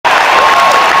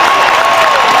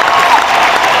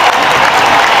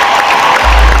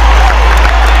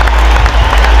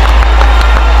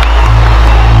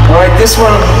This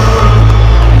one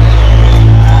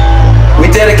we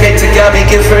dedicate to Gabby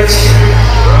Giffords,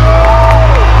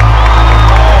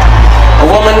 a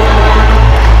woman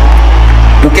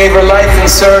who gave her life in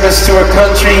service to her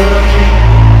country,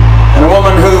 and a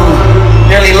woman who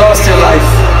nearly lost her life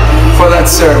for that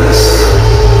service.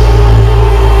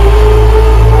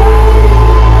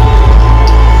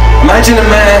 Imagine a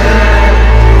man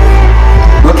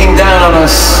looking down on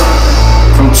us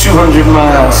from 200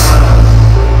 miles,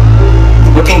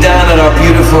 looking down at our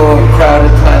beautiful,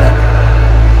 crowded planet.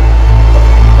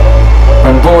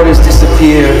 When borders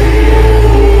disappear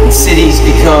and cities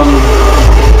become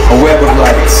a web of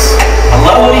lights.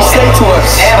 Hello, what would he say to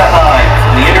us? Anaheim,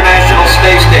 the International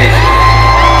Space Station.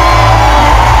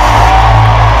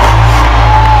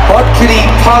 What could he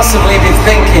possibly be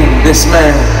thinking, this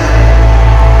man?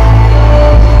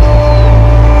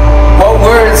 What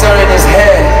words are in his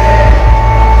head?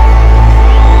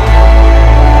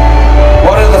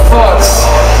 What are the thoughts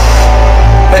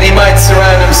that he might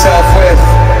surround himself with?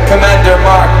 Commander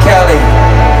Mark Kelly.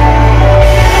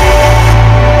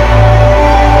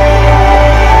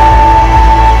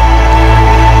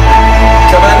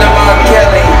 Commander Mark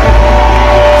Kelly,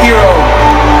 hero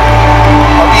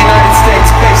of the United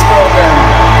States Space Program.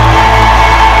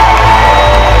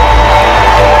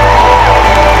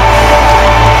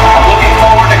 I'm looking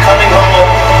forward to coming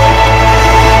home.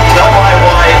 Tell my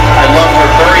wife I love her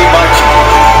very much.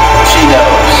 She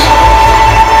knows.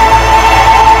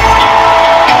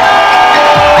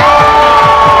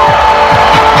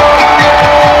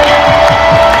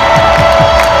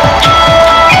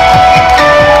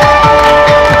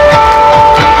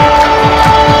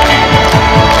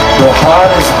 The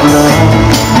heart is blown,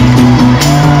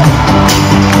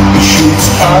 it shoots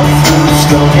up through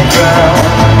stony ground,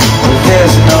 but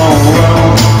there's no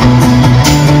room,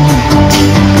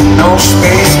 no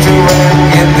space to rent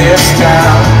in this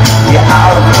town. You're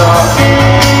out of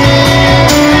luck.